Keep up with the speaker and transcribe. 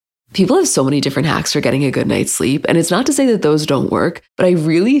People have so many different hacks for getting a good night's sleep, and it's not to say that those don't work, but I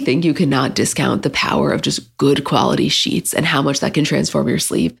really think you cannot discount the power of just good quality sheets and how much that can transform your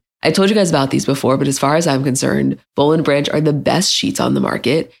sleep. I told you guys about these before, but as far as I'm concerned, Boll and Branch are the best sheets on the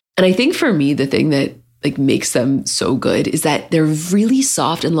market. And I think for me, the thing that makes them so good is that they're really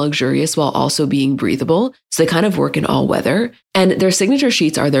soft and luxurious while also being breathable. So they kind of work in all weather. And their signature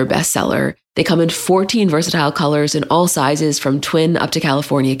sheets are their best seller. They come in 14 versatile colors in all sizes from twin up to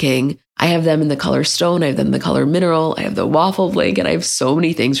California King. I have them in the color stone. I have them in the color mineral. I have the waffle blanket. I have so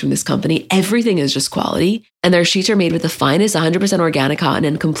many things from this company. Everything is just quality. And their sheets are made with the finest 100% organic cotton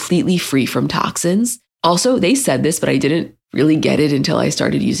and completely free from toxins. Also, they said this, but I didn't really get it until I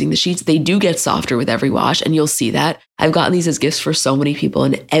started using the sheets. They do get softer with every wash, and you'll see that. I've gotten these as gifts for so many people,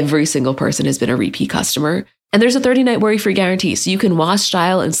 and every single person has been a repeat customer. And there's a 30-night worry-free guarantee, so you can wash,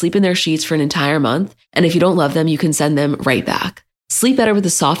 style, and sleep in their sheets for an entire month. And if you don't love them, you can send them right back. Sleep better with the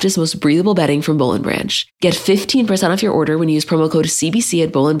softest, most breathable bedding from Boll and Branch. Get 15% off your order when you use promo code CBC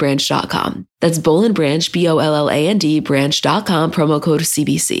at bollandbranch.com. That's Boll and Branch, BOLLAND, branch.com, promo code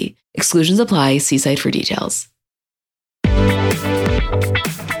CBC. Exclusions apply. See site for details.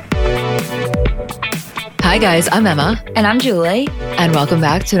 Hi guys, I'm Emma. And I'm Julie. And welcome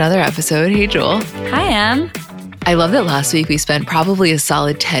back to another episode. Hey Jewel. Hi, Em. I love that last week we spent probably a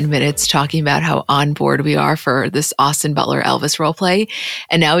solid 10 minutes talking about how on board we are for this Austin Butler Elvis roleplay.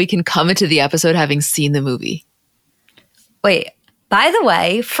 And now we can come into the episode having seen the movie. Wait, by the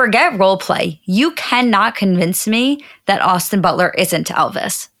way, forget roleplay. You cannot convince me that Austin Butler isn't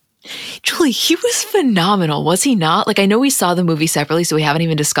Elvis. Julie, he was phenomenal, was he not? I know we saw the movie separately, so we haven't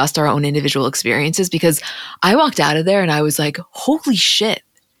even discussed our own individual experiences, because I walked out of there and I was like, holy shit.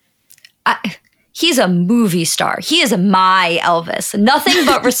 He's a movie star. He is my Elvis. Nothing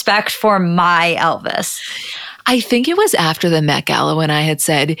but respect for my Elvis. I think it was after the Met Gala when I had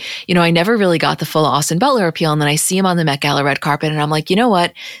said, I never really got the full Austin Butler appeal. And then I see him on the Met Gala red carpet and I'm like, you know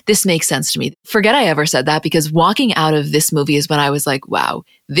what? This makes sense to me. Forget I ever said that, because walking out of this movie is when I was like, wow,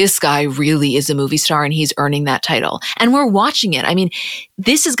 this guy really is a movie star and he's earning that title. And we're watching it. I mean,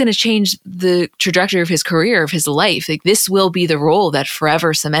 this is going to change the trajectory of his career, of his life. This will be the role that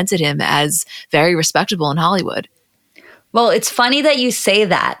forever cemented him as very respectable in Hollywood. Well, it's funny that you say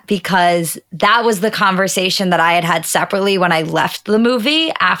that, because that was the conversation that I had separately when I left the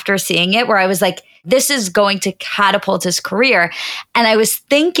movie after seeing it, where I was like, this is going to catapult his career. And I was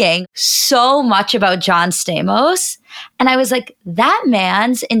thinking so much about John Stamos. And I was like, that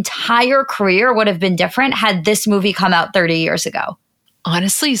man's entire career would have been different had this movie come out 30 years ago.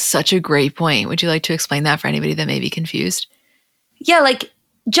 Honestly, such a great point. Would you like to explain that for anybody that may be confused? Yeah,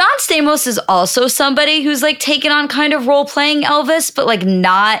 John Stamos is also somebody who's taken on kind of role-playing Elvis, but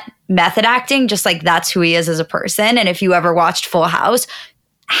not method acting, just that's who he is as a person. And if you ever watched Full House,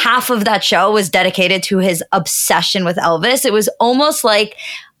 half of that show was dedicated to his obsession with Elvis. It was almost like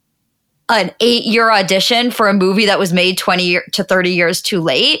an 8-year audition for a movie that was made 20 to 30 years too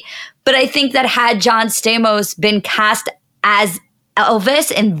late. But I think that had John Stamos been cast as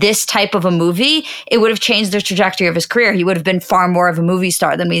Elvis in this type of a movie, it would have changed the trajectory of his career. He would have been far more of a movie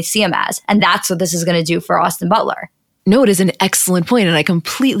star than we see him as. And that's what this is going to do for Austin Butler. No, it is an excellent point, and I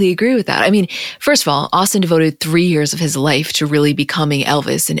completely agree with that. I mean, first of all, Austin devoted 3 years of his life to really becoming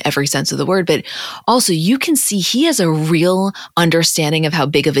Elvis in every sense of the word, but also you can see he has a real understanding of how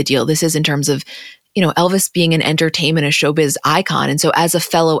big of a deal this is in terms of Elvis being an entertainment, a showbiz icon. And so as a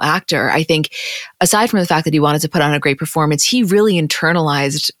fellow actor, I think aside from the fact that he wanted to put on a great performance, he really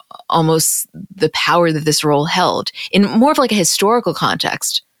internalized almost the power that this role held in more of a historical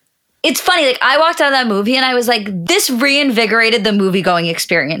context. It's funny, I walked out of that movie and I was like, this reinvigorated the movie-going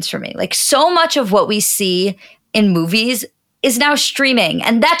experience for me. So much of what we see in movies is now streaming.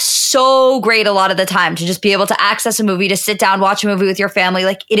 And that's so great a lot of the time, to just be able to access a movie, to sit down, watch a movie with your family.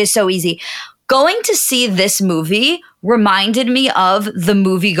 It is so easy. Going to see this movie reminded me of the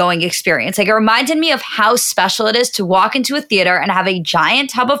movie-going experience. It reminded me of how special it is to walk into a theater and have a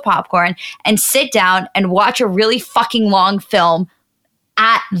giant tub of popcorn and sit down and watch a really fucking long film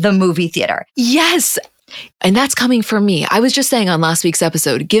at the movie theater. Yes. And that's coming from me. I was just saying on last week's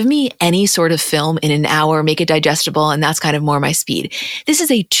episode, give me any sort of film in an hour, make it digestible, and that's kind of more my speed. This is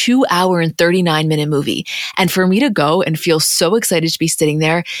a 2-hour and 39-minute movie. And for me to go and feel so excited to be sitting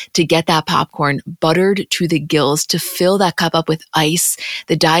there, to get that popcorn buttered to the gills, to fill that cup up with ice,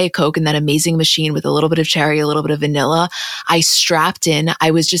 the Diet Coke and that amazing machine with a little bit of cherry, a little bit of vanilla, I strapped in.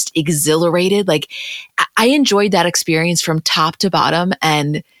 I was just exhilarated. I enjoyed that experience from top to bottom.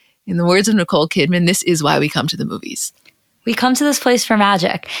 And in the words of Nicole Kidman, this is why we come to the movies. We come to this place for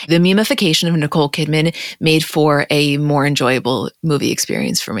magic. The memification of Nicole Kidman made for a more enjoyable movie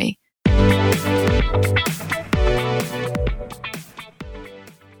experience for me.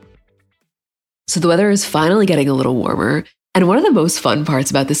 So the weather is finally getting a little warmer. And one of the most fun parts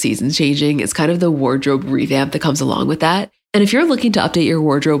about the seasons changing is kind of the wardrobe revamp that comes along with that. And if you're looking to update your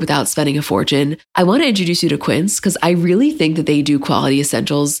wardrobe without spending a fortune, I want to introduce you to Quince because I really think that they do quality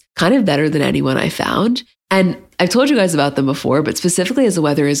essentials kind of better than anyone I found. And I've told you guys about them before, but specifically as the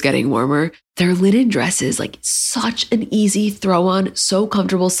weather is getting warmer, their linen dresses, like such an easy throw on, so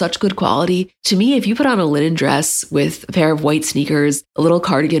comfortable, such good quality. To me, if you put on a linen dress with a pair of white sneakers, a little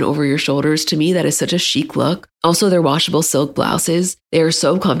cardigan over your shoulders, to me, that is such a chic look. Also, their washable silk blouses, they are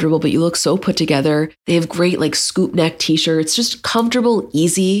so comfortable, but you look so put together. They have great like scoop neck t-shirts, just comfortable,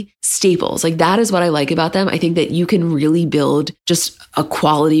 easy staples. Like that is what I like about them. I think that you can really build just a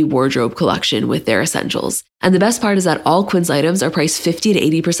quality wardrobe collection with their essentials. And the best part is that all Quince items are priced 50 to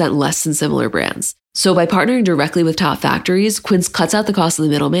 80% less than similar brands. So by partnering directly with top factories, Quince cuts out the cost of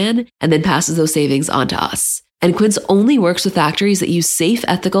the middleman and then passes those savings on to us. And Quince only works with factories that use safe,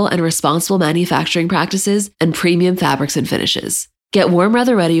 ethical, and responsible manufacturing practices and premium fabrics and finishes. Get warm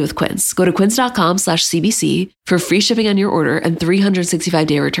weather ready with Quince. Go to quince.com/CBC for free shipping on your order and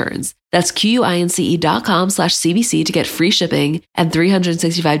 365-day returns. That's QUINCE.com/CBC to get free shipping and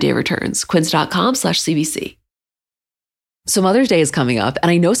 365-day returns. Quince.com/CBC. So Mother's Day is coming up,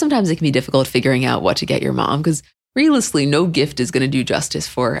 and I know sometimes it can be difficult figuring out what to get your mom because realistically, no gift is going to do justice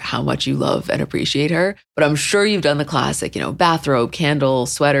for how much you love and appreciate her. But I'm sure you've done the classic, bathrobe, candle,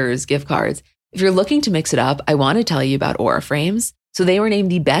 sweaters, gift cards. If you're looking to mix it up, I want to tell you about Aura Frames. So they were named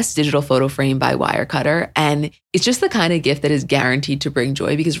the best digital photo frame by Wirecutter. And it's just the kind of gift that is guaranteed to bring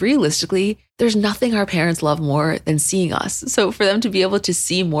joy because realistically, there's nothing our parents love more than seeing us. So for them to be able to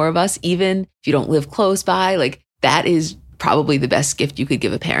see more of us, even if you don't live close by, like that is probably the best gift you could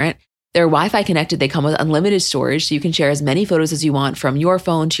give a parent. They're Wi-Fi connected. They come with unlimited storage, so you can share as many photos as you want from your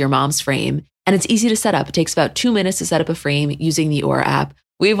phone to your mom's frame. And it's easy to set up. It takes about 2 minutes to set up a frame using the Aura app.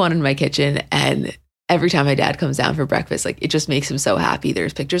 We have one in my kitchen, and every time my dad comes down for breakfast, like it just makes him so happy.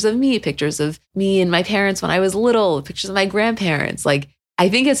 There's pictures of me and my parents when I was little, pictures of my grandparents. Like I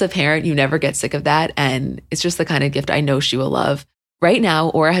think as a parent, you never get sick of that. And it's just the kind of gift I know she will love. Right now,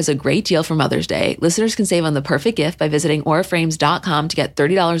 Aura has a great deal for Mother's Day. Listeners can save on the perfect gift by visiting auraframes.com to get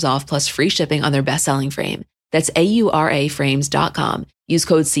 $30 off plus free shipping on their best-selling frame. That's AURAframes.com. Use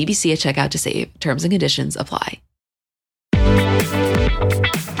code CBC at checkout to save. Terms and conditions apply.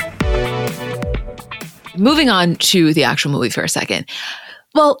 Moving on to the actual movie for a second.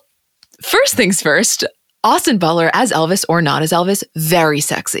 Well, first things first, Austin Butler as Elvis or not as Elvis, very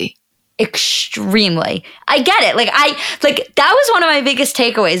sexy. Extremely. I get it. That was one of my biggest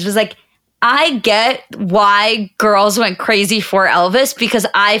takeaways was like, I get why girls went crazy for Elvis because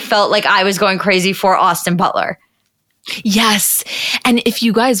I felt like I was going crazy for Austin Butler. Yes. And if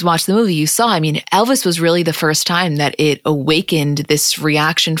you guys watched the movie, you saw, Elvis was really the first time that it awakened this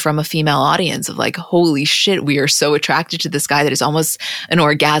reaction from a female audience of like, holy shit, we are so attracted to this guy that is almost an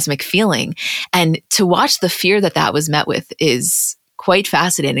orgasmic feeling. And to watch the fear that was met with is quite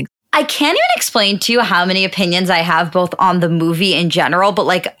fascinating. I can't even explain to you how many opinions I have both on the movie in general, but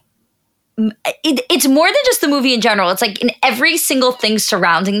like it's more than just the movie in general. It's like in every single thing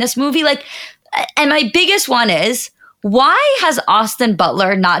surrounding this movie. Like, and my biggest one is, why has Austin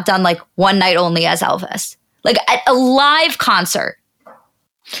Butler not done like One Night Only as Elvis? Like at a live concert.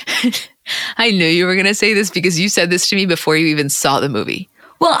 I knew you were going to say this because you said this to me before you even saw the movie.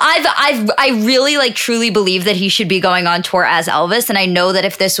 Well, I really like truly believe that he should be going on tour as Elvis. And I know that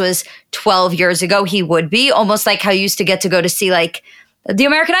if this was 12 years ago, he would be almost like how you used to get to go to see like the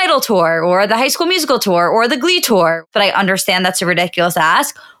American Idol tour or the High School Musical tour or the Glee tour. But I understand that's a ridiculous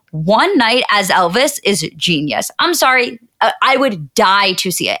ask. One night as Elvis is genius. I'm sorry. I would die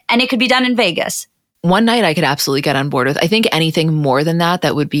to see it. And it could be done in Vegas. One night I could absolutely get on board with. I think anything more than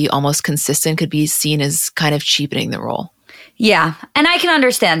that would be almost consistent could be seen as kind of cheapening the role. Yeah, and I can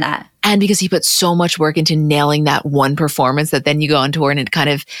understand that. And because he put so much work into nailing that one performance that then you go on tour and it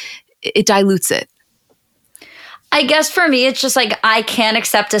dilutes it. I guess for me, it's just like I can't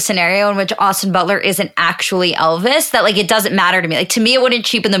accept a scenario in which Austin Butler isn't actually Elvis, that like it doesn't matter to me. Like to me, it wouldn't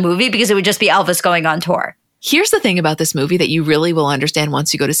cheapen the movie because it would just be Elvis going on tour. Here's the thing about this movie that you really will understand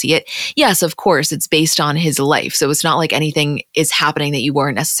once you go to see it. Yes, of course, it's based on his life. So it's not like anything is happening that you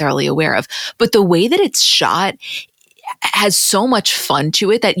weren't necessarily aware of. But the way that it's shot has so much fun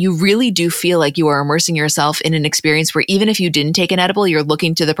to it that you really do feel like you are immersing yourself in an experience where even if you didn't take an edible, you're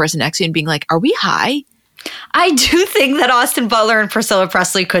looking to the person next to you and being like, are we high? I do think that Austin Butler and Priscilla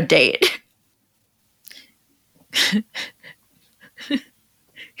Presley could date.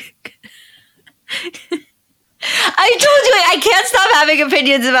 I told you, I can't stop having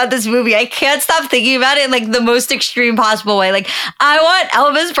opinions about this movie. I can't stop thinking about it in like the most extreme possible way. Like, I want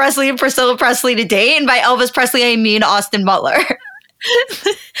Elvis Presley and Priscilla Presley to date. And by Elvis Presley, I mean Austin Butler.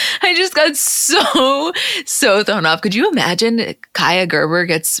 I just got so thrown off. Could you imagine Kaya Gerber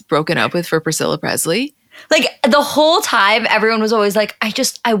gets broken up with for Priscilla Presley? Like, the whole time, everyone was always like,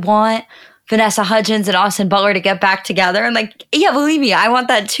 I want Vanessa Hudgens and Austin Butler to get back together. And like, yeah, believe me, I want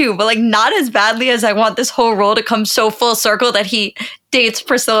that too. But like, not as badly as I want this whole role to come so full circle that he dates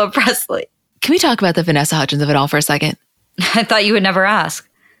Priscilla Presley. Can we talk about the Vanessa Hudgens of it all for a second? I thought you would never ask.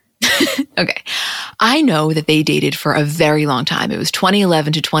 Okay. I know that they dated for a very long time. It was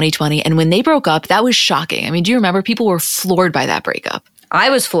 2011 to 2020. And when they broke up, that was shocking. I mean, do you remember? People were floored by that breakup. I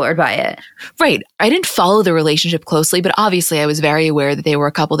was floored by it. Right. I didn't follow the relationship closely, but obviously I was very aware that they were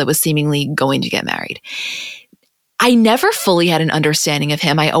a couple that was seemingly going to get married. I never fully had an understanding of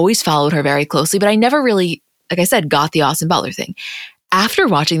him. I always followed her very closely, but I never really, like I said, got the Austin Butler thing. After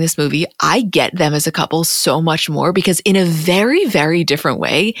watching this movie, I get them as a couple so much more because in a very, very different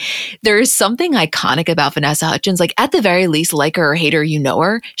way, there is something iconic about Vanessa Hudgens. Like, at the very least, like her or hate her, you know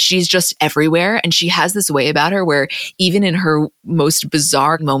her. She's just everywhere. And she has this way about her where even in her most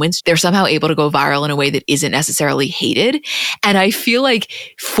bizarre moments, they're somehow able to go viral in a way that isn't necessarily hated. And I feel like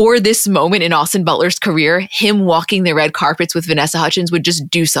for this moment in Austin Butler's career, him walking the red carpets with Vanessa Hudgens would just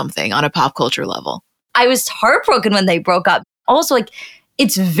do something on a pop culture level. I was heartbroken when they broke up. Also, like,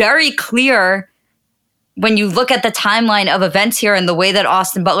 it's very clear when you look at the timeline of events here and the way that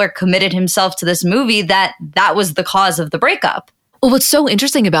Austin Butler committed himself to this movie, that was the cause of the breakup. Well, what's so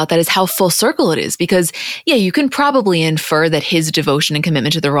interesting about that is how full circle it is because, yeah, you can probably infer that his devotion and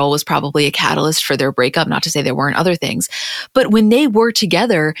commitment to the role was probably a catalyst for their breakup, not to say there weren't other things. But when they were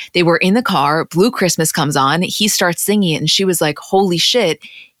together, they were in the car, Blue Christmas comes on, he starts singing it, and she was like, holy shit,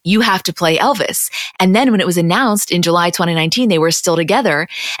 you have to play Elvis. And then when it was announced in July 2019, they were still together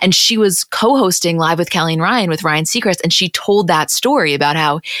and she was co-hosting Live with Kelly and Ryan with Ryan Seacrest. And she told that story about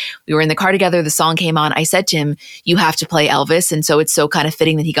how we were in the car together. The song came on. I said to him, you have to play Elvis. And so it's so kind of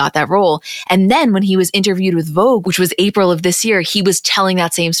fitting that he got that role. And then when he was interviewed with Vogue, which was April of this year, he was telling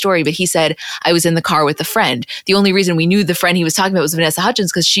that same story, but he said, I was in the car with a friend. The only reason we knew the friend he was talking about was Vanessa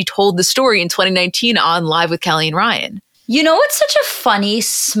Hudgens because she told the story in 2019 on Live with Kelly and Ryan. You know what's such a funny,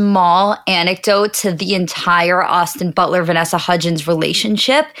 small anecdote to the entire Austin Butler-Vanessa Hudgens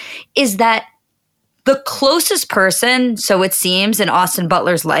relationship is that the closest person, so it seems, in Austin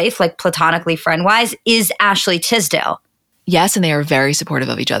Butler's life, like platonically friend-wise, is Ashley Tisdale. Yes, and they are very supportive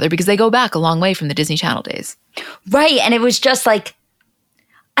of each other because they go back a long way from the Disney Channel days. Right, and it was just like,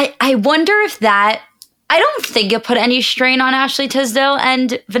 I wonder if that... I don't think it put any strain on Ashley Tisdale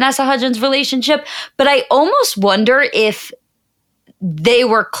and Vanessa Hudgens' relationship, but I almost wonder if they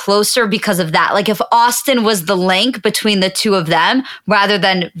were closer because of that. Like if Austin was the link between the two of them rather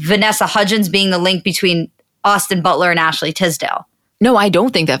than Vanessa Hudgens being the link between Austin Butler and Ashley Tisdale. No, I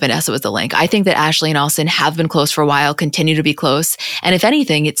don't think that Vanessa was the link. I think that Ashley and Austin have been close for a while, continue to be close. And if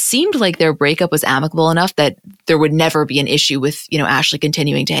anything, it seemed like their breakup was amicable enough that there would never be an issue with, Ashley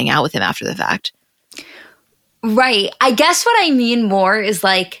continuing to hang out with him after the fact. Right. I guess what I mean more is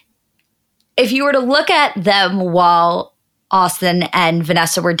like, if you were to look at them while Austin and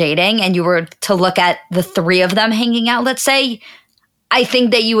Vanessa were dating and you were to look at the three of them hanging out, let's say, I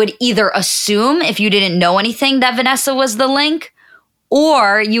think that you would either assume, if you didn't know anything, that Vanessa was the link,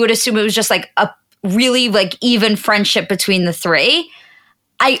 or you would assume it was just like a really like even friendship between the three.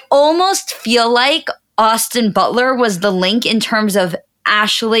 I almost feel like Austin Butler was the link in terms of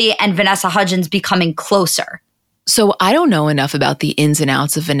Ashley and Vanessa Hudgens becoming closer. So I don't know enough about the ins and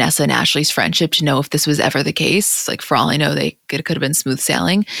outs of Vanessa and Ashley's friendship to know if this was ever the case. Like for all I know, it could have been smooth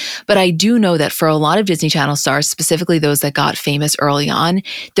sailing. But I do know that for a lot of Disney Channel stars, specifically those that got famous early on,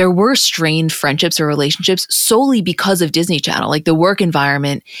 there were strained friendships or relationships solely because of Disney Channel. Like the work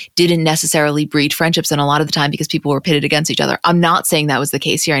environment didn't necessarily breed friendships, and a lot of the time because people were pitted against each other. I'm not saying that was the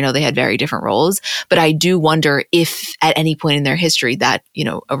case here. I know they had very different roles, but I do wonder if at any point in their history that,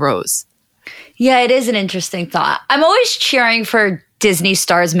 arose. Yeah, it is an interesting thought. I'm always cheering for Disney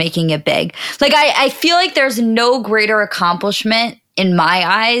stars making it big. Like, I feel like there's no greater accomplishment in my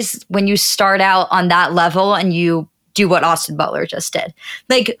eyes when you start out on that level and you do what Austin Butler just did.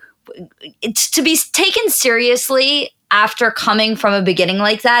 Like, it's to be taken seriously after coming from a beginning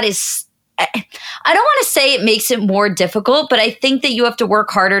like that is, I don't want to say it makes it more difficult, but I think that you have to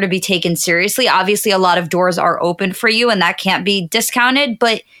work harder to be taken seriously. Obviously, a lot of doors are open for you and that can't be discounted,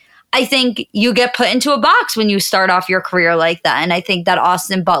 but I think you get put into a box when you start off your career like that. And I think that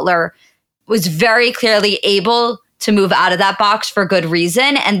Austin Butler was very clearly able to move out of that box for good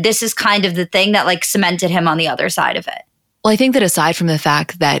reason. And this is kind of the thing that like cemented him on the other side of it. Well, I think that aside from the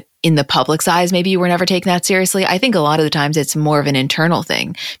fact that in the public's eyes, maybe you were never taken that seriously, I think a lot of the times it's more of an internal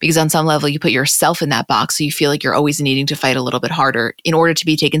thing because on some level you put yourself in that box. So you feel like you're always needing to fight a little bit harder in order to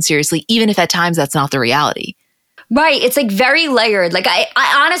be taken seriously, even if at times that's not the reality. Right. It's like very layered. Like I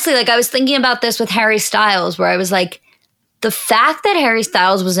honestly, like I was thinking about this with Harry Styles where I was like, the fact that Harry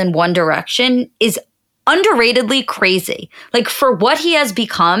Styles was in One Direction is underratedly crazy. Like for what he has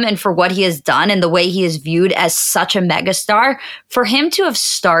become and for what he has done and the way he is viewed as such a megastar, for him to have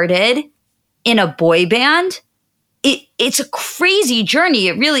started in a boy band, it's a crazy journey.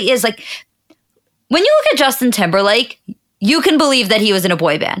 It really is. Like when you look at Justin Timberlake, you can believe that he was in a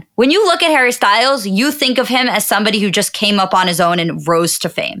boy band. When you look at Harry Styles, you think of him as somebody who just came up on his own and rose to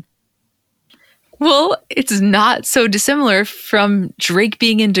fame. Well, it's not so dissimilar from Drake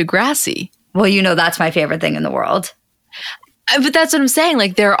being in Degrassi. Well, you know that's my favorite thing in the world. But that's what I'm saying.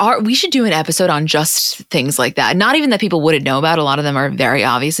 Like we should do an episode on just things like that. Not even that people wouldn't know about. A lot of them are very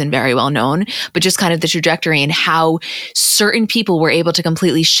obvious and very well known, but just kind of the trajectory and how certain people were able to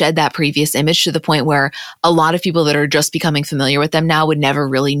completely shed that previous image to the point where a lot of people that are just becoming familiar with them now would never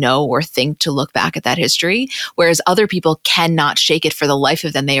really know or think to look back at that history. Whereas other people cannot shake it for the life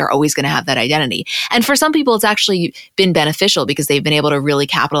of them. They are always going to have that identity. And for some people, it's actually been beneficial because they've been able to really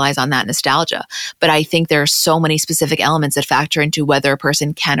capitalize on that nostalgia. But I think there are so many specific elements that factor into whether a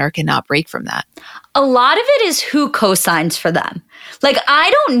person can or cannot break from that. A lot of it is who co-signs for them. Like, I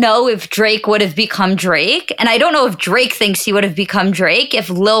don't know if Drake would have become Drake, and I don't know if Drake thinks he would have become Drake if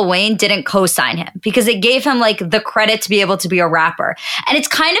Lil Wayne didn't co-sign him, because it gave him, like, the credit to be able to be a rapper. And it's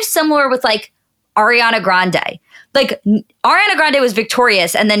kind of similar with, like, Ariana Grande. Like, Ariana Grande was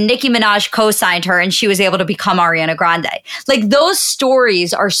victorious, and then Nicki Minaj co-signed her, and she was able to become Ariana Grande. Like, those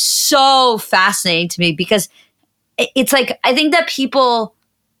stories are so fascinating to me because it's like, I think that people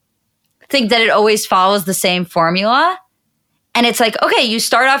think that it always follows the same formula. And it's like, okay, you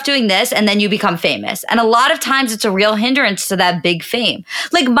start off doing this and then you become famous. And a lot of times it's a real hindrance to that big fame.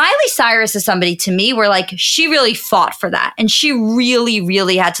 Like Miley Cyrus is somebody to me where like she really fought for that. And she really,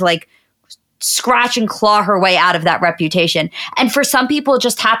 really had to like scratch and claw her way out of that reputation. And for some people, it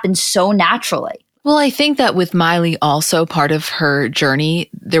just happens so naturally. Well, I think that with Miley also part of her journey,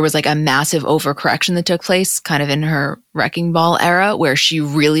 there was like a massive overcorrection that took place kind of in her Wrecking Ball era where she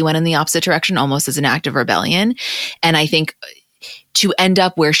really went in the opposite direction almost as an act of rebellion. And I think to end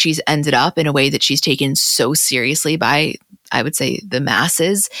up where she's ended up in a way that she's taken so seriously by, I would say, the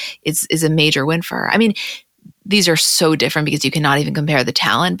masses is a major win for her. I mean, these are so different because you cannot even compare the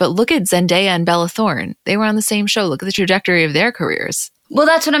talent, but look at Zendaya and Bella Thorne. They were on the same show. Look at the trajectory of their careers. Well,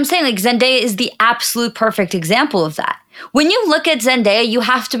 that's what I'm saying. Like Zendaya is the absolute perfect example of that. When you look at Zendaya, you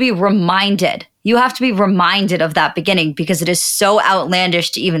have to be reminded. You have to be reminded of that beginning because it is so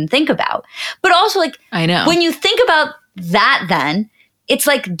outlandish to even think about. But also like, I know. When you think about that then, it's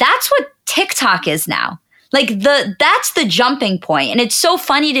like, that's what TikTok is now. Like that's the jumping point. And it's so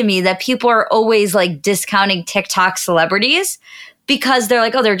funny to me that people are always like discounting TikTok celebrities because they're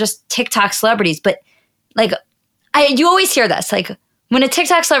like, oh, they're just TikTok celebrities. But like, you always hear this, like, when a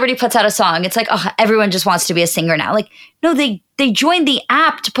TikTok celebrity puts out a song, it's like, oh, everyone just wants to be a singer now. Like, no, they joined the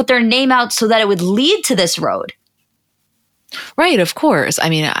app to put their name out so that it would lead to this road. Right, of course. I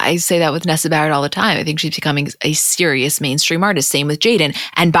mean, I say that with Nessa Barrett all the time. I think she's becoming a serious mainstream artist. Same with Jaden.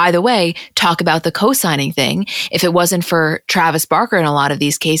 And by the way, talk about the co-signing thing. If it wasn't for Travis Barker in a lot of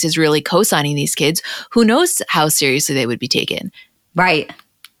these cases really co-signing these kids, who knows how seriously they would be taken. Right.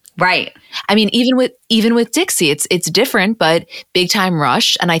 Right. I mean, even with Dixie, it's different, but Big Time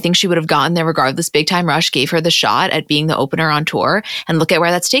Rush, and I think she would have gotten there regardless. Big Time Rush gave her the shot at being the opener on tour, and look at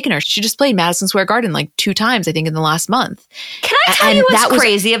where that's taken her. She just played Madison Square Garden like 2 times, I think, in the last month. Can I tell you what's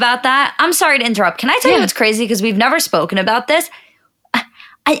crazy about that? I'm sorry to interrupt. Can I tell you what's crazy? Because we've never spoken about this.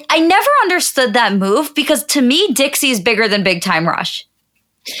 I never understood that move because to me, Dixie is bigger than Big Time Rush.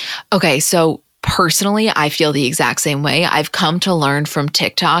 Okay, so personally, I feel the exact same way. I've come to learn from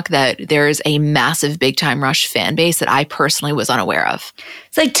TikTok that there is a massive Big Time Rush fan base that I personally was unaware of.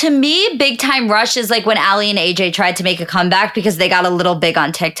 It's like, to me, Big Time Rush is like when Ali and AJ tried to make a comeback because they got a little big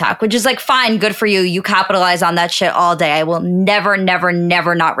on TikTok, which is like, fine, good for you. You capitalize on that shit all day. I will never, never,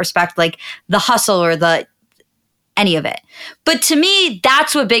 never not respect like the hustle or any of it. But to me,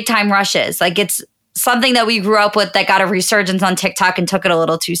 that's what Big Time Rush is. Like, it's something that we grew up with that got a resurgence on TikTok and took it a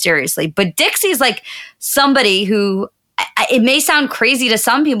little too seriously. But Dixie's like somebody who, it may sound crazy to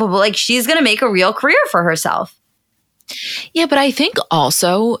some people, but like she's going to make a real career for herself. Yeah, but I think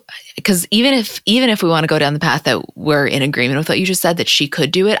also, because even if we want to go down the path that we're in agreement with what you just said, that she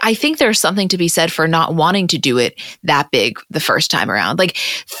could do it, I think there's something to be said for not wanting to do it that big the first time around. Like,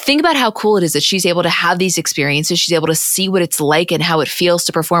 think about how cool it is that she's able to have these experiences. She's able to see what it's like and how it feels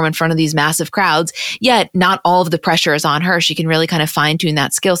to perform in front of these massive crowds, yet not all of the pressure is on her. She can really kind of fine tune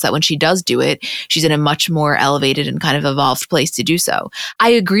that skill set. When she does do it, she's in a much more elevated and kind of evolved place to do so. I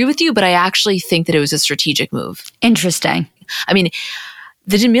agree with you, but I actually think that it was a strategic move. Interesting. I mean,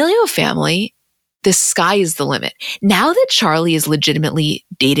 the D'Amelio family, the sky is the limit. Now that Charlie is legitimately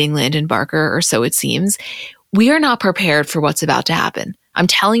dating Landon Barker, or so it seems, we are not prepared for what's about to happen. I'm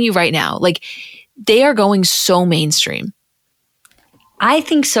telling you right now, like, they are going so mainstream. I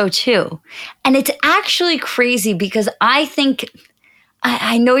think so too. And it's actually crazy because I think,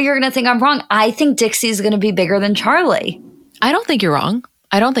 I know you're going to think I'm wrong. I think Dixie is going to be bigger than Charlie. I don't think you're wrong.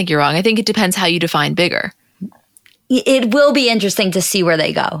 I think it depends how you define bigger. It will be interesting to see where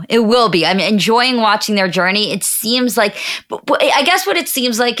they go. It will be. I'm enjoying watching their journey. It seems like, I guess what it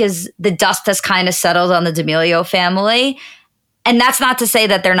seems like is the dust has kind of settled on the D'Amelio family. And that's not to say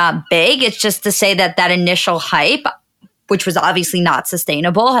that they're not big. It's just to say that that initial hype, which was obviously not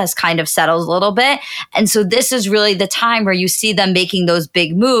sustainable, has kind of settled a little bit. And so this is really the time where you see them making those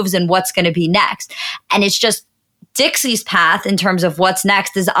big moves and what's going to be next. And it's just, Dixie's path in terms of what's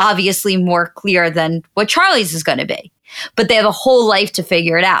next is obviously more clear than what Charlie's is going to be. But they have a whole life to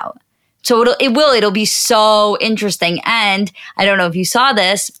figure it out. So it'll be so interesting. And I don't know if you saw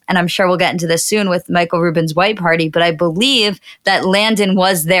this, and I'm sure we'll get into this soon with Michael Rubin's white party, but I believe that Landon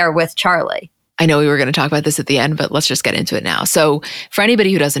was there with Charlie. I know we were going to talk about this at the end, but let's just get into it now. So for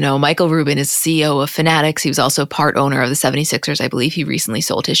anybody who doesn't know, Michael Rubin is CEO of Fanatics. He was also part owner of the 76ers. I believe he recently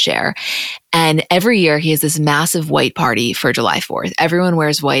sold his share. And every year he has this massive white party for July 4th. Everyone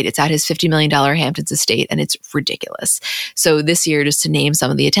wears white. It's at his $50 million Hamptons estate, and it's ridiculous. So this year, just to name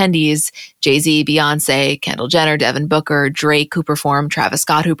some of the attendees, Jay-Z, Beyonce, Kendall Jenner, Devin Booker, Drake, who performed, Travis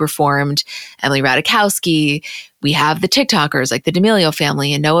Scott, who performed, Emily Ratajkowski. We have the TikTokers like the D'Amelio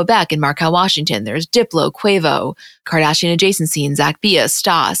family and Noah Beck and Markel Washington. There's Diplo, Quavo, Kardashian adjacent scene, Zach Bia,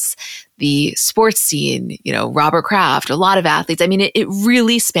 Stas, the sports scene, Robert Kraft, a lot of athletes. I mean, it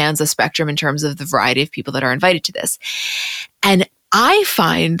really spans the spectrum in terms of the variety of people that are invited to this. And I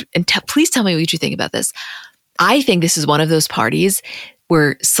find, and please tell me what you think about this, I think this is one of those parties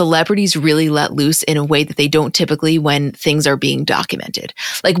where celebrities really let loose in a way that they don't typically when things are being documented.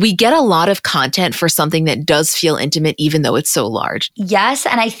 Like, we get a lot of content for something that does feel intimate, even though it's so large. Yes.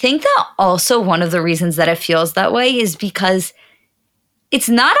 And I think that also one of the reasons that it feels that way is because it's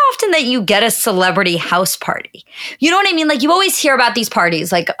not often that you get a celebrity house party. You know what I mean? Like, you always hear about these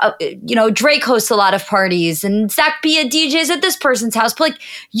parties, like, Drake hosts a lot of parties and Zach Bia DJs at this person's house. But like,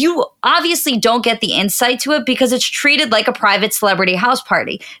 you obviously don't get the insight to it because it's treated like a private celebrity house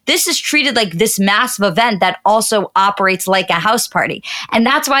party. This is treated like this massive event that also operates like a house party. And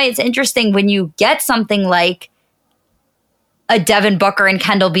that's why it's interesting when you get something like a Devin Booker and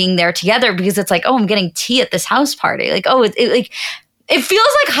Kendall being there together, because it's like, oh, I'm getting tea at this house party. Like, oh, it feels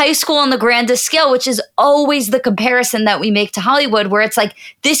like high school on the grandest scale, which is always the comparison that we make to Hollywood, where it's like,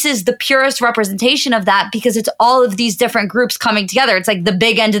 this is the purest representation of that because it's all of these different groups coming together. It's like the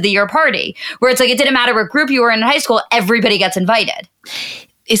big end of the year party, where it's like, it didn't matter what group you were in high school, everybody gets invited.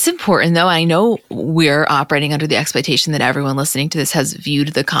 It's important, though. I know we're operating under the expectation that everyone listening to this has viewed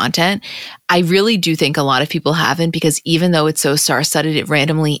the content. I really do think a lot of people haven't, because even though it's so star-studded, it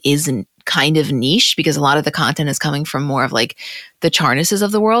randomly isn't kind of niche, because a lot of the content is coming from more of like the Charnesses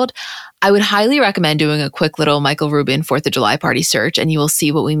of the world. I would highly recommend doing a quick little Michael Rubin 4th of July party search, and you will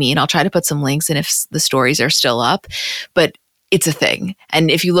see what we mean. I'll try to put some links in if the stories are still up, but it's a thing. And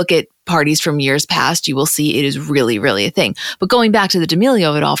if you look at parties from years past, you will see it is really, really a thing. But going back to the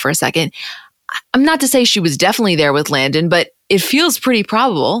D'Amelio of it all for a second, I'm not to say she was definitely there with Landon, but it feels pretty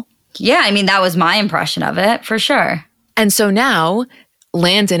probable. Yeah, I mean, that was my impression of it, for sure. And so now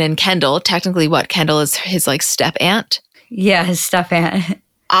Landon and Kendall, technically what? Kendall is his like step aunt? Yeah, his step aunt.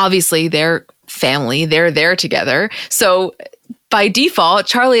 Obviously, they're family. They're there together. So by default,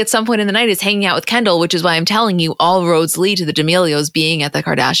 Charlie at some point in the night is hanging out with Kendall, which is why I'm telling you all roads lead to the D'Amelios being at the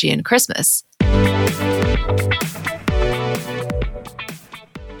Kardashian Christmas.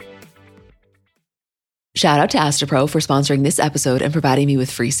 Shout out to Astapro for sponsoring this episode and providing me with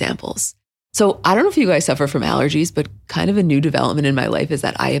free samples. So I don't know if you guys suffer from allergies, but kind of a new development in my life is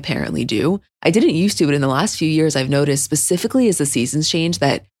that I apparently do. I didn't used to, but in the last few years, I've noticed specifically as the seasons change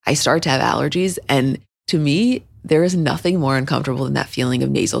that I start to have allergies. And to me, there is nothing more uncomfortable than that feeling of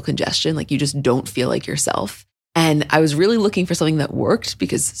nasal congestion. Like, you just don't feel like yourself. And I was really looking for something that worked,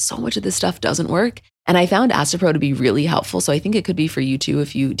 because so much of this stuff doesn't work. And I found Astepro to be really helpful, so I think it could be for you too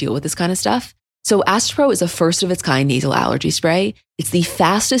if you deal with this kind of stuff. So Astepro is a first-of-its-kind nasal allergy spray. It's the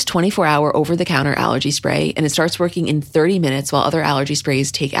fastest 24-hour over-the-counter allergy spray, and it starts working in 30 minutes while other allergy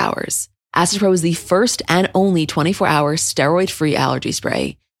sprays take hours. Astepro is the first and only 24-hour steroid-free allergy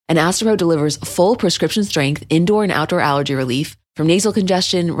spray, and Astepro delivers full prescription-strength indoor and outdoor allergy relief from nasal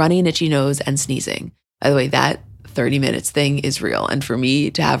congestion, runny and itchy nose, and sneezing. By the way, that 30 minutes thing is real, and for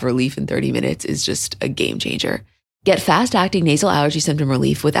me to have relief in 30 minutes is just a game changer. Get fast-acting nasal allergy symptom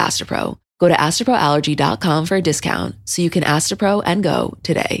relief with Astepro. Go to asteproallergy.com for a discount so you can Astepro and go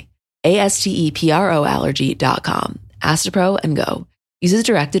today. ASTEPRO allergy.com. Astepro and go. Use as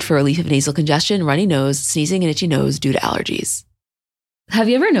directed for relief of nasal congestion, runny nose, sneezing, and itchy nose due to allergies. Have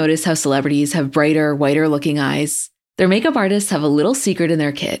you ever noticed how celebrities have brighter, whiter-looking eyes? Their makeup artists have a little secret in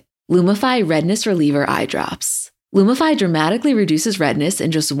their kit: Lumify Redness Reliever Eye Drops. Lumify dramatically reduces redness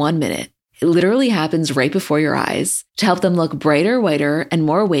in just 1 minute. It literally happens right before your eyes to help them look brighter, whiter, and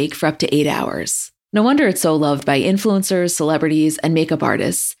more awake for up to 8 hours. No wonder it's so loved by influencers, celebrities, and makeup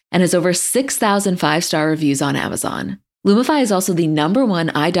artists, and has over 6,000 5-star reviews on Amazon. Lumify is also the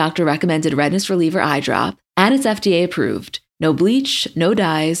 #1 eye doctor recommended redness reliever eye drop, and it's FDA approved. No bleach, no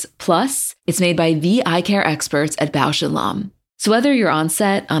dyes, plus it's made by the eye care experts at Bausch & Lomb. So whether you're on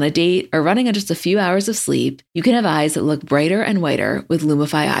set, on a date, or running on just a few hours of sleep, you can have eyes that look brighter and whiter with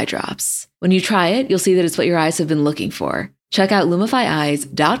Lumify eye drops. When you try it, you'll see that it's what your eyes have been looking for. Check out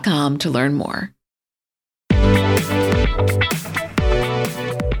lumifyeyes.com to learn more.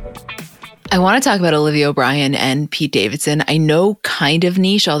 I want to talk about Olivia O'Brien and Pete Davidson. I know kind of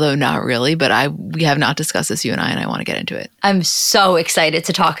niche, although not really, but we have not discussed this, you and I want to get into it. I'm so excited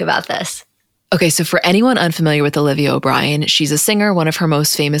to talk about this. Okay, so for anyone unfamiliar with Olivia O'Brien, she's a singer. One of her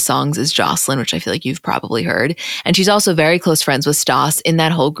most famous songs is Jocelyn, which I feel like you've probably heard. And she's also very close friends with Stas in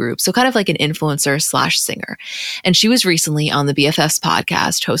that whole group. So kind of like an influencer/singer. And she was recently on the BFFs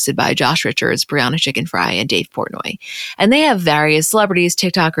podcast hosted by Josh Richards, Brianna Chicken Fry, and Dave Portnoy. And they have various celebrities,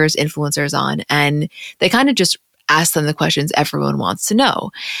 TikTokers, influencers on, and they kind of just ask them the questions everyone wants to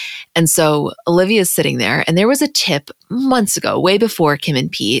know. And so Olivia's sitting there, and there was a tip months ago, way before Kim and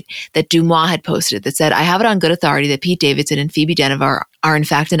Pete, that Dumois had posted that said, "I have it on good authority that Pete Davidson and Phoebe Dynevor are in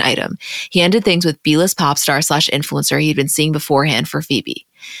fact an item. He ended things with B-list pop star/influencer he'd been seeing beforehand for Phoebe."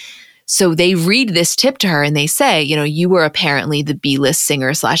 So they read this tip to her and they say, you were apparently the B-list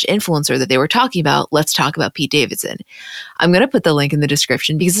singer/influencer that they were talking about. Let's talk about Pete Davidson. I'm going to put the link in the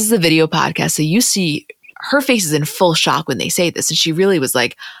description because this is a video podcast. So you see her face is in full shock when they say this. And she really was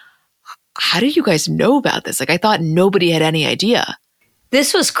like, how did you guys know about this? Like, I thought nobody had any idea.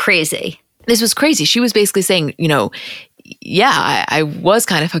 This was crazy. She was basically saying, yeah, I was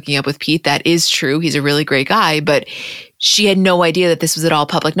kind of hooking up with Pete. That is true. He's a really great guy. But she had no idea that this was at all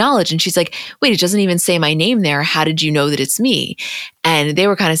public knowledge. And she's like, wait, it doesn't even say my name there. How did you know that it's me? And they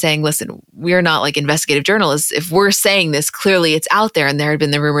were kind of saying, listen, we're not like investigative journalists. If we're saying this, clearly it's out there. And there had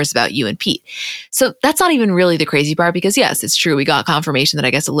been the rumors about you and Pete. So that's not even really the crazy part because yes, it's true. We got confirmation that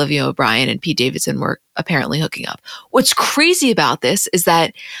I guess Olivia O'Brien and Pete Davidson were apparently hooking up. What's crazy about this is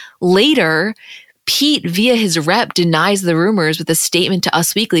that later, Pete, via his rep, denies the rumors with a statement to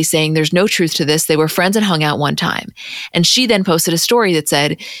Us Weekly saying there's no truth to this. They were friends and hung out one time. And she then posted a story that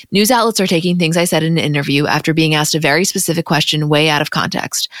said, news outlets are taking things I said in an interview after being asked a very specific question way out of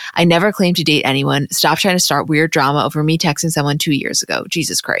context. I never claimed to date anyone. Stop trying to start weird drama over me texting someone 2 years ago.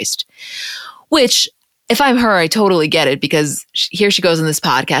 Jesus Christ. Which, if I'm her, I totally get it because here she goes in this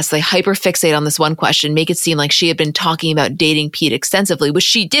podcast. They hyper fixate on this one question, make it seem like she had been talking about dating Pete extensively, which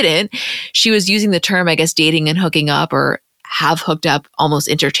she didn't. She was using the term, I guess, dating and hooking up or have hooked up almost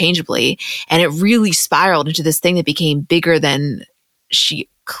interchangeably. And it really spiraled into this thing that became bigger than she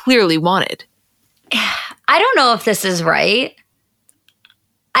clearly wanted. I don't know if this is right.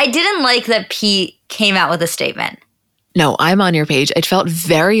 I didn't like that Pete came out with a statement. No, I'm on your page. It felt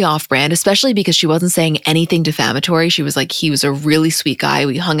very off-brand, especially because she wasn't saying anything defamatory. She was like, he was a really sweet guy.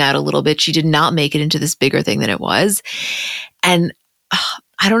 We hung out a little bit. She did not make it into this bigger thing than it was. And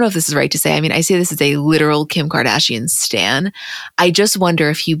I don't know if this is right to say. I mean, I say this as a literal Kim Kardashian stan. I just wonder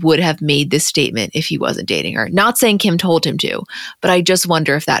if he would have made this statement if he wasn't dating her. Not saying Kim told him to, but I just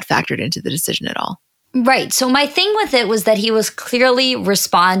wonder if that factored into the decision at all. Right. So my thing with it was that he was clearly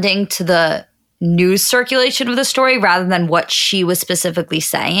responding to the news circulation of the story rather than what she was specifically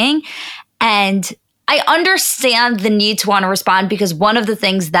saying. And I understand the need to want to respond because one of the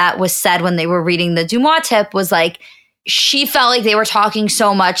things that was said when they were reading the Dumois tip was like, she felt like they were talking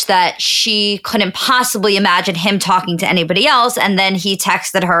so much that she couldn't possibly imagine him talking to anybody else. And then he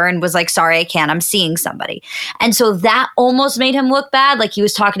texted her and was like, sorry, I can't. I'm seeing somebody. And so that almost made him look bad. Like he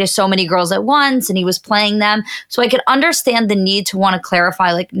was talking to so many girls at once and he was playing them. So I could understand the need to want to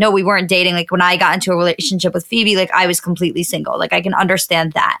clarify, like, no, we weren't dating. Like when I got into a relationship with Phoebe, like I was completely single. Like I can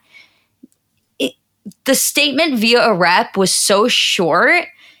understand that. The statement via a rep was so short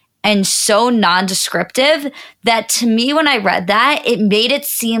and so non-descriptive that to me, when I read that, it made it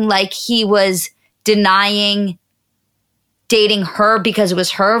seem like he was denying dating her because it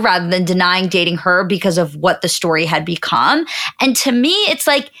was her rather than denying dating her because of what the story had become. And to me, it's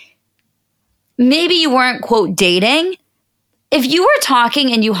like, maybe you weren't, quote, dating. If you were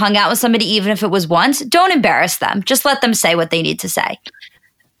talking and you hung out with somebody, even if it was once, don't embarrass them. Just let them say what they need to say.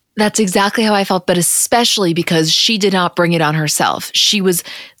 That's exactly how I felt, but especially because she did not bring it on herself. She was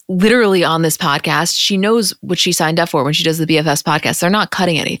literally on this podcast. She knows what she signed up for when she does the BFFs podcast. They're not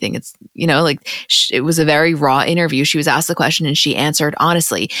cutting anything. It's, like it was a very raw interview. She was asked the question and she answered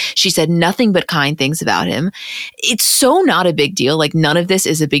honestly. She said nothing but kind things about him. It's so not a big deal. Like none of this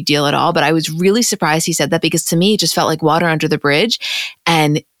is a big deal at all. But I was really surprised he said that because to me, it just felt like water under the bridge.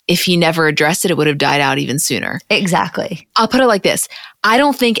 And if he never addressed it, it would have died out even sooner. Exactly. I'll put it like this. I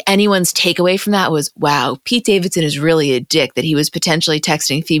don't think anyone's takeaway from that was, wow, Pete Davidson is really a dick that he was potentially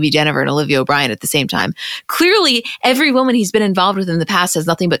texting Phoebe Jennifer and Olivia O'Brien at the same time. Clearly, every woman he's been involved with in the past has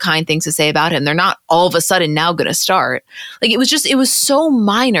nothing but kind things to say about him. They're not all of a sudden now going to start. Like it was so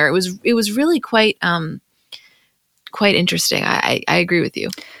minor. It was really quite interesting. I agree with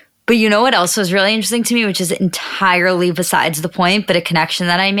you. But you know what else was really interesting to me, which is entirely besides the point, but a connection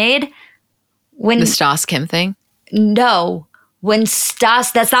that I made? The Stas Kim thing? No. When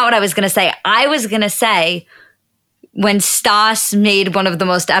Stas, that's not what I was going to say. I was going to say when Stas made one of the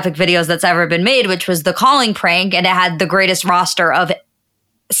most epic videos that's ever been made, which was the calling prank, and it had the greatest roster of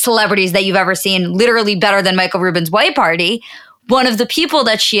celebrities that you've ever seen, literally better than Michael Rubin's white party. One of the people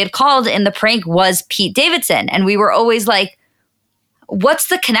that she had called in the prank was Pete Davidson. And we were always like, what's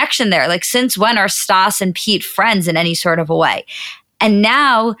the connection there? Like, since when are Stas and Pete friends in any sort of a way? And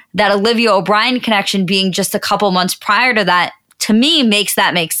now that Olivia O'Brien connection being just a couple months prior to that, to me, makes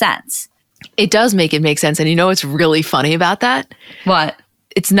that make sense. It does make it make sense. And you know what's really funny about that? What?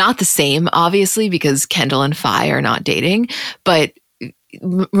 It's not the same, obviously, because Kendall and Phi are not dating. But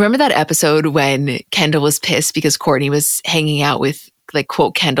remember that episode when Kendall was pissed because Courtney was hanging out with, like,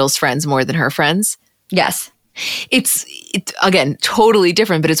 quote, Kendall's friends more than her friends? Yes. It's again, totally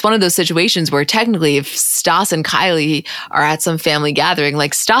different, but it's one of those situations where technically if Stas and Kylie are at some family gathering,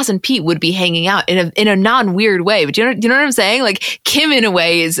 like Stas and Pete would be hanging out in a non-weird way. But do you know what I'm saying? Like Kim in a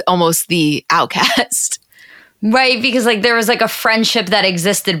way is almost the outcast. Right, because like there was like a friendship that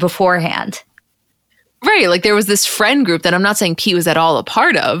existed beforehand. Right, like there was this friend group that I'm not saying Pete was at all a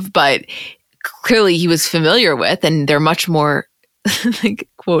part of, but clearly he was familiar with, and they're much more like,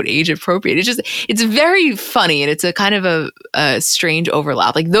 quote, age appropriate. It's very funny, and it's a kind of a strange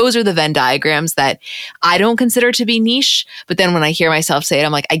overlap. Like those are the Venn diagrams that I don't consider to be niche, but then when I hear myself say it,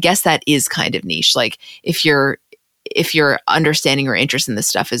 I'm like, I guess that is kind of niche. Like if your understanding or interest in this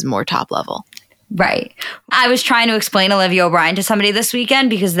stuff is more top level. Right. I was trying to explain Olivia O'Brien to somebody this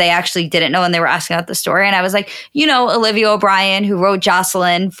weekend because they actually didn't know and they were asking about the story. And I was like, you know, Olivia O'Brien, who wrote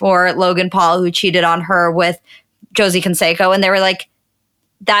Jocelyn for Logan Paul, who cheated on her with Josie Canseco. And they were like,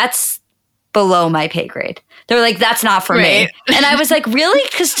 that's below my pay grade. They were like, that's not for me. And I was like, really?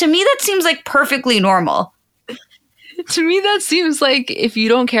 Because to me, that seems like perfectly normal. To me, that seems like if you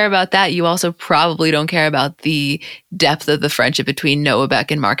don't care about that, you also probably don't care about the depth of the friendship between Noah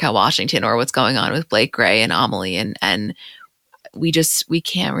Beck and Markel Washington, or what's going on with Blake Gray and Amelie. And we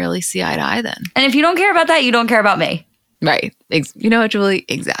can't really see eye to eye then. And if you don't care about that, you don't care about me. Right. You know what, Julie?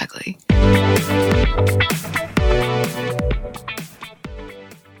 Exactly.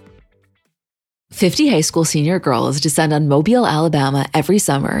 50 high school senior girls descend on Mobile, Alabama every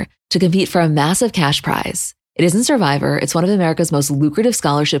summer to compete for a massive cash prize. It isn't Survivor, it's one of America's most lucrative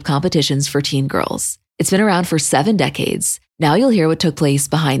scholarship competitions for teen girls. It's been around for 7 decades. Now you'll hear what took place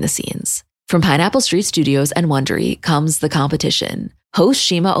behind the scenes. From Pineapple Street Studios and Wondery comes The Competition. Host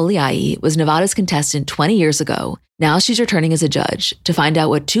Shima Oliai was Nevada's contestant 20 years ago. Now she's returning as a judge to find out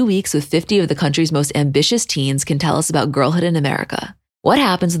what 2 weeks with 50 of the country's most ambitious teens can tell us about girlhood in America. What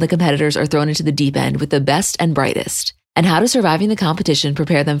happens when the competitors are thrown into the deep end with the best and brightest? And how does surviving the competition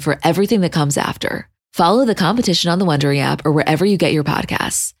prepare them for everything that comes after? Follow The Competition on the Wondery app or wherever you get your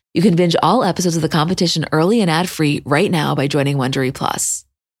podcasts. You can binge all episodes of The Competition early and ad-free right now by joining Wondery Plus.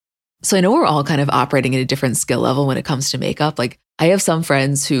 So I know we're all kind of operating at a different skill level when it comes to makeup. Like I have some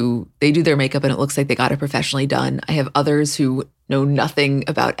friends who they do their makeup and it looks like they got it professionally done. I have others who know nothing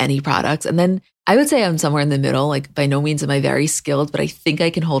about any products. And then I would say I'm somewhere in the middle. Like by no means am I very skilled, but I think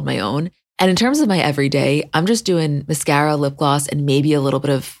I can hold my own. And in terms of my everyday, I'm just doing mascara, lip gloss, and maybe a little bit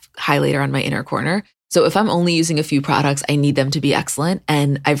of highlighter on my inner corner. So if I'm only using a few products, I need them to be excellent.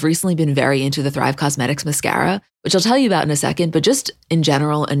 And I've recently been very into the Thrive Cosmetics mascara, which I'll tell you about in a second, but just in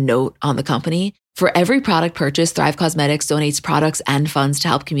general, a note on the company. For every product purchase, Thrive Cosmetics donates products and funds to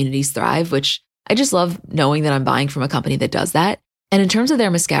help communities thrive, which I just love knowing that I'm buying from a company that does that. And in terms of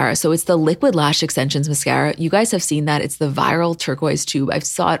their mascara, so it's the Liquid Lash Extensions mascara. You guys have seen that. It's the viral turquoise tube. I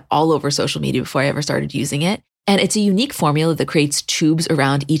saw it all over social media before I ever started using it. And it's a unique formula that creates tubes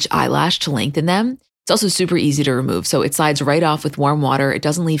around each eyelash to lengthen them. It's also super easy to remove. So it slides right off with warm water. It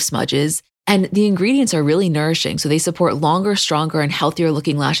doesn't leave smudges. And the ingredients are really nourishing. So they support longer, stronger, and healthier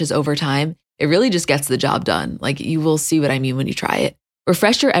looking lashes over time. It really just gets the job done. Like you will see what I mean when you try it.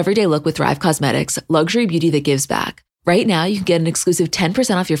 Refresh your everyday look with Thrive Cosmetics, luxury beauty that gives back. Right now, you can get an exclusive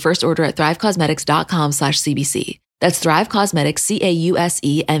 10% off your first order at thrivecosmetics.com/CBC. That's Thrive Cosmetics,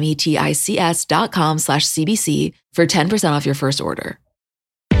 CAUSEMETICS.com/CBC for 10% off your first order.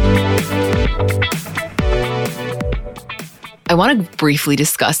 I want to briefly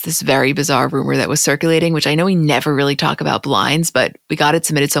discuss this very bizarre rumor that was circulating, which I know we never really talk about blinds, but we got it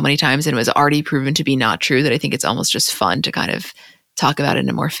submitted so many times and it was already proven to be not true that I think it's almost just fun to kind of talk about it in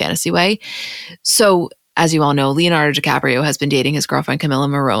a more fantasy way. So, as you all know, Leonardo DiCaprio has been dating his girlfriend Camilla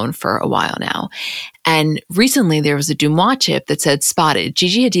Morrone for a while now. And recently there was a Dumois chip that said spotted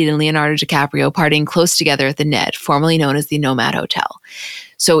Gigi Hadid and Leonardo DiCaprio partying close together at the Ned, formerly known as the Nomad Hotel.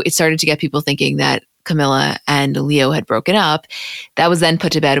 So it started to get people thinking that Camilla and Leo had broken up. That was then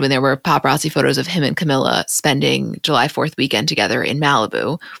put to bed when there were paparazzi photos of him and Camilla spending July 4th weekend together in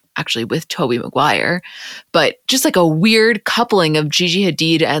Malibu, actually with Tobey Maguire. But just like a weird coupling of Gigi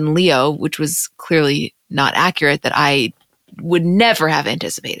Hadid and Leo, which was clearly not accurate, that I would never have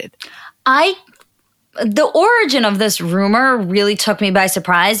anticipated. The origin of this rumor really took me by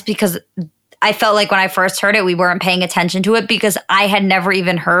surprise because I felt like when I first heard it, we weren't paying attention to it because I had never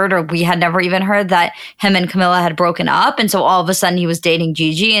even heard, or we had never even heard that him and Camilla had broken up. And so all of a sudden he was dating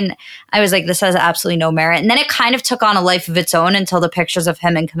Gigi. And I was like, this has absolutely no merit. And then it kind of took on a life of its own until the pictures of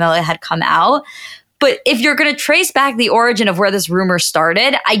him and Camilla had come out. But if you're going to trace back the origin of where this rumor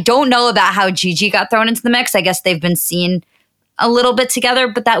started, I don't know about how Gigi got thrown into the mix. I guess they've been seen a little bit together,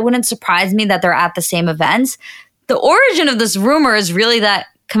 but that wouldn't surprise me that they're at the same events. The origin of this rumor is really that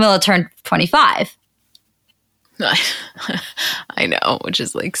Camilla turned 25. I know, which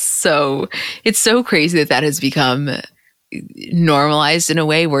is like it's so crazy that has become normalized in a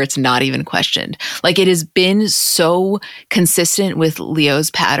way where it's not even questioned. Like it has been so consistent with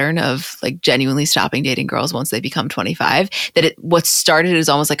Leo's pattern of like genuinely stopping dating girls once they become 25 that what started as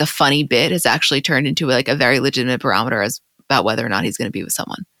almost like a funny bit has actually turned into like a very legitimate barometer about whether or not he's going to be with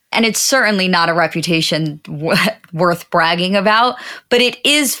someone. And it's certainly not a reputation worth bragging about, but it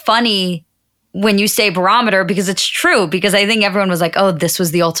is funny when you say barometer because it's true, because I think everyone was like, oh, this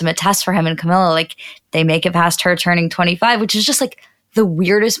was the ultimate test for him and Camilla. Like they make it past her turning 25, which is just like the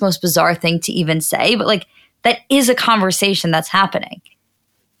weirdest, most bizarre thing to even say. But like that is a conversation that's happening.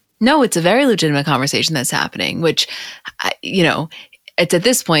 No, it's a very legitimate conversation that's happening, which, it's at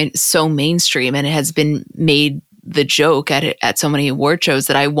this point so mainstream and it has been made the joke at so many award shows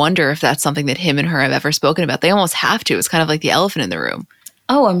that I wonder if that's something that him and her have ever spoken about. They almost have to. It's kind of like the elephant in the room.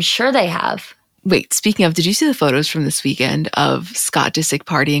 Oh, I'm sure they have. Wait, speaking of, did you see the photos from this weekend of Scott Disick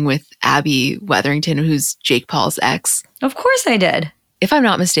partying with Abby Weatherington, who's Jake Paul's ex? Of course I did. If I'm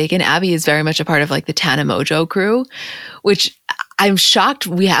not mistaken, Abby is very much a part of like the Tana Mojo crew, which I'm shocked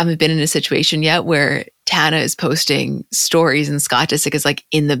we haven't been in a situation yet where Tana is posting stories and Scott Disick is like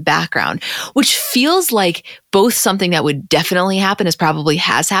in the background, which feels like both something that would definitely happen as probably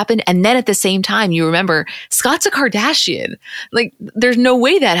has happened. And then at the same time, you remember Scott's a Kardashian. Like there's no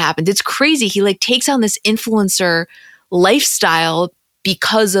way that happens. It's crazy. He like takes on this influencer lifestyle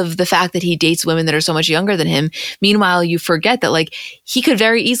because of the fact that he dates women that are so much younger than him. Meanwhile, you forget that like he could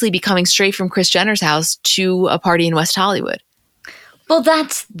very easily be coming straight from Kris Jenner's house to a party in West Hollywood. Well,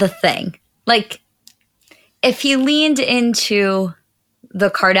 that's the thing. Like, if he leaned into the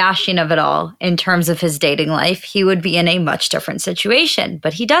Kardashian of it all in terms of his dating life, he would be in a much different situation,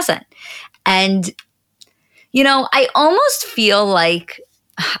 but he doesn't. And, I almost feel like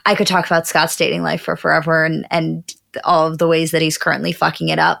I could talk about Scott's dating life for forever and all of the ways that he's currently fucking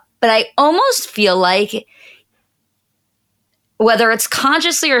it up. But I almost feel like whether it's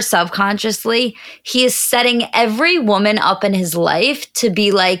consciously or subconsciously, he is setting every woman up in his life to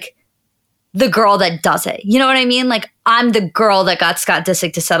be like the girl that does it. You know what I mean? Like, I'm the girl that got Scott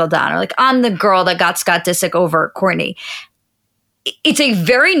Disick to settle down, or like, I'm the girl that got Scott Disick over Courtney. It's a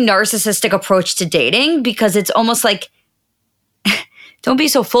very narcissistic approach to dating because it's almost like, don't be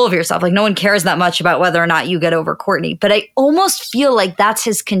so full of yourself. Like, no one cares that much about whether or not you get over Courtney. But I almost feel like that's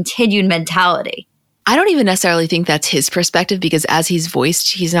his continued mentality. I don't even necessarily think that's his perspective because as he's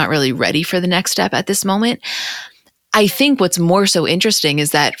voiced, he's not really ready for the next step at this moment. I think what's more so interesting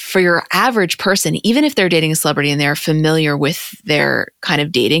is that for your average person, even if they're dating a celebrity and they're familiar with their kind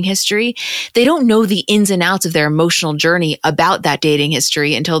of dating history, they don't know the ins and outs of their emotional journey about that dating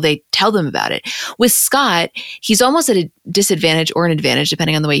history until they tell them about it. With Scott, he's almost at a disadvantage or an advantage,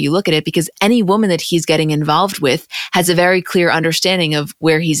 depending on the way you look at it, because any woman that he's getting involved with has a very clear understanding of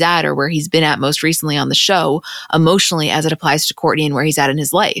where he's at or where he's been at most recently on the show, emotionally as it applies to Courtney and where he's at in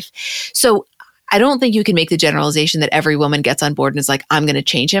his life. So I don't think you can make the generalization that every woman gets on board and is like, I'm going to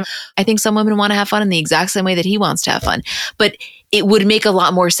change him. I think some women want to have fun in the exact same way that he wants to have fun. But it would make a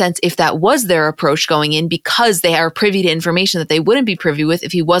lot more sense if that was their approach going in because they are privy to information that they wouldn't be privy with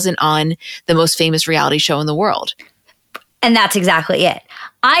if he wasn't on the most famous reality show in the world. And that's exactly it.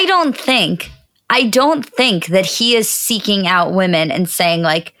 I don't think that he is seeking out women and saying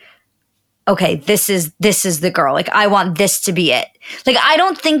like, okay, this is the girl. Like, I want this to be it. Like, I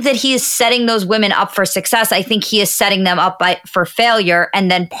don't think that he is setting those women up for success. I think he is setting them up for failure. And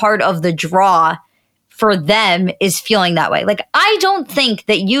then part of the draw for them is feeling that way. Like, I don't think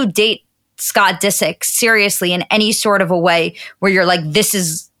that you date Scott Disick seriously in any sort of a way where you're like, this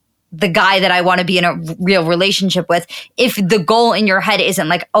is the guy that I want to be in a real relationship with. If the goal in your head isn't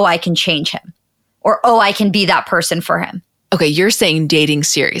like, oh, I can change him or, oh, I can be that person for him. Okay, you're saying dating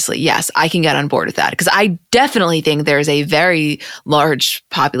seriously. Yes, I can get on board with that because I definitely think there's a very large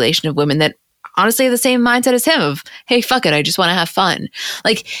population of women that honestly have the same mindset as him of, hey, fuck it, I just want to have fun.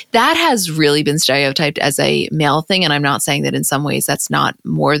 Like, that has really been stereotyped as a male thing. And I'm not saying that in some ways that's not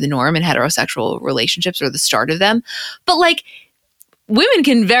more the norm in heterosexual relationships or the start of them. But like, women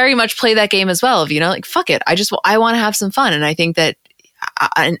can very much play that game as well of, like, fuck it, I want to have some fun. And I think that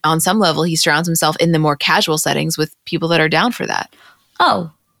on some level, he surrounds himself in the more casual settings with people that are down for that.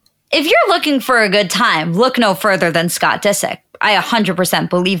 Oh, if you're looking for a good time, look no further than Scott Disick. I 100%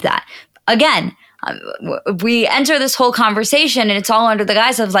 believe that. Again, we enter this whole conversation and it's all under the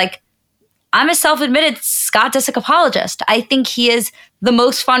guise of like, I'm a self-admitted Scott Disick apologist. I think he is the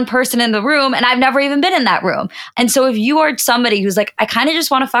most fun person in the room, and I've never even been in that room. And so if you are somebody who's like, I kind of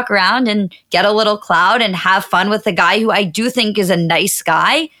just want to fuck around and get a little clout and have fun with the guy who I do think is a nice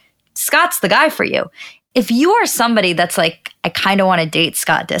guy, Scott's the guy for you. If you are somebody that's like, I kind of want to date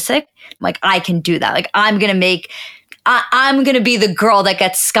Scott Disick, like, I can do that. Like, I'm going to be the girl that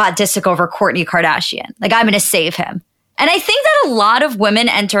gets Scott Disick over Kourtney Kardashian. Like, I'm going to save him. And I think that a lot of women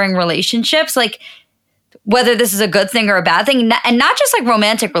entering relationships, like whether this is a good thing or a bad thing, and not just like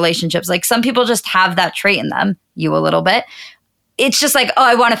romantic relationships, like some people just have that trait in them, you a little bit. It's just like, oh,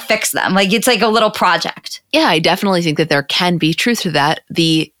 I want to fix them. Like, it's like a little project. Yeah, I definitely think that there can be truth to that.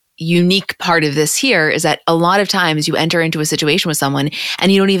 The unique part of this here is that a lot of times you enter into a situation with someone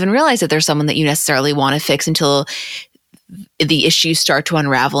and you don't even realize that there's someone that you necessarily want to fix until the issues start to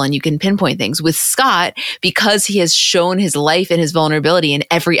unravel and you can pinpoint things. With Scott, because he has shown his life and his vulnerability in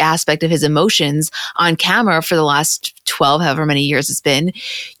every aspect of his emotions on camera for the last 12, however many years it's been,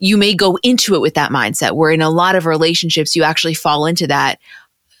 you may go into it with that mindset, where in a lot of relationships, you actually fall into that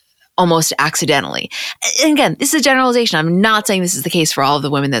almost accidentally. And again, this is a generalization. I'm not saying this is the case for all of the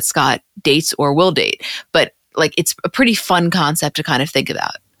women that Scott dates or will date, but like, it's a pretty fun concept to kind of think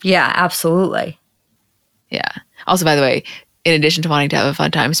about. Yeah, absolutely. Yeah. Also, by the way, in addition to wanting to have a fun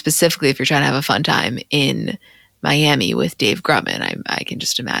time, specifically if you're trying to have a fun time in Miami with Dave Grutman, I can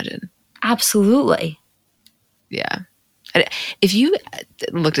just imagine. Absolutely. Yeah. If you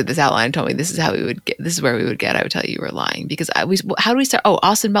looked at this outline and told me this is how we would get, this is where we would get, I would tell you were lying. Because how do we start? Oh,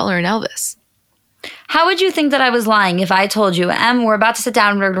 Austin Butler and Elvis. How would you think that I was lying if I told you, we're about to sit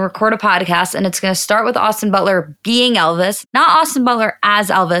down and we're going to record a podcast and it's going to start with Austin Butler being Elvis, not Austin Butler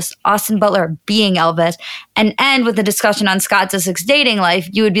as Elvis, Austin Butler being Elvis, and end with a discussion on Scott Disick's dating life?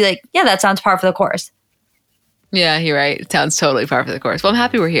 You would be like, yeah, that sounds par for the course. Yeah, you're right. It sounds totally par for the course. Well, I'm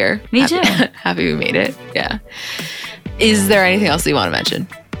happy we're here. Me too. Happy we made it. Yeah. Is there anything else that you want to mention?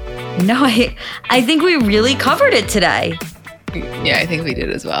 No, I think we really covered it today. Yeah, I think we did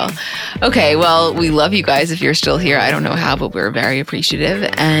as well. Okay, well, we love you guys if you're still here. I don't know how, but we're very appreciative.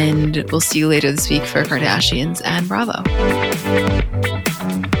 And we'll see you later this week for Kardashians and Bravo.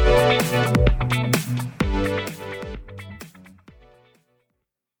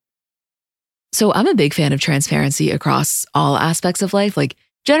 So I'm a big fan of transparency across all aspects of life. Like,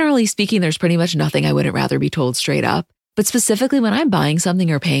 Generally speaking, there's pretty much nothing I wouldn't rather be told straight up. But specifically when I'm buying something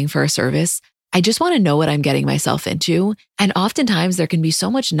or paying for a service, I just want to know what I'm getting myself into. And oftentimes there can be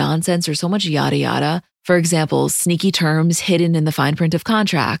so much nonsense or so much yada yada. For example, sneaky terms hidden in the fine print of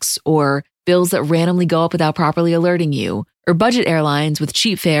contracts, or bills that randomly go up without properly alerting you, or budget airlines with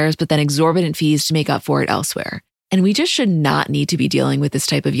cheap fares but then exorbitant fees to make up for it elsewhere. And we just should not need to be dealing with this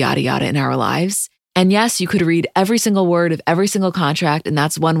type of yada yada in our lives. And yes, you could read every single word of every single contract, and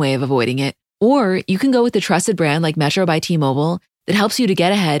that's one way of avoiding it. Or you can go with the trusted brand like Metro by T-Mobile that helps you to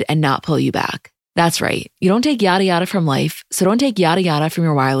get ahead and not pull you back. That's right. You don't take yada yada from life, so don't take yada yada from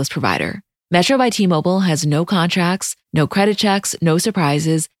your wireless provider. Metro by T-Mobile has no contracts, no credit checks, no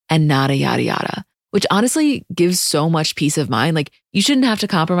surprises, and nada yada yada, which honestly gives so much peace of mind. Like, you shouldn't have to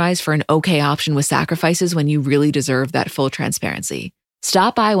compromise for an okay option with sacrifices when you really deserve that full transparency.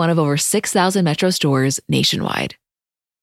 Stop by one of over 6,000 Metro stores nationwide.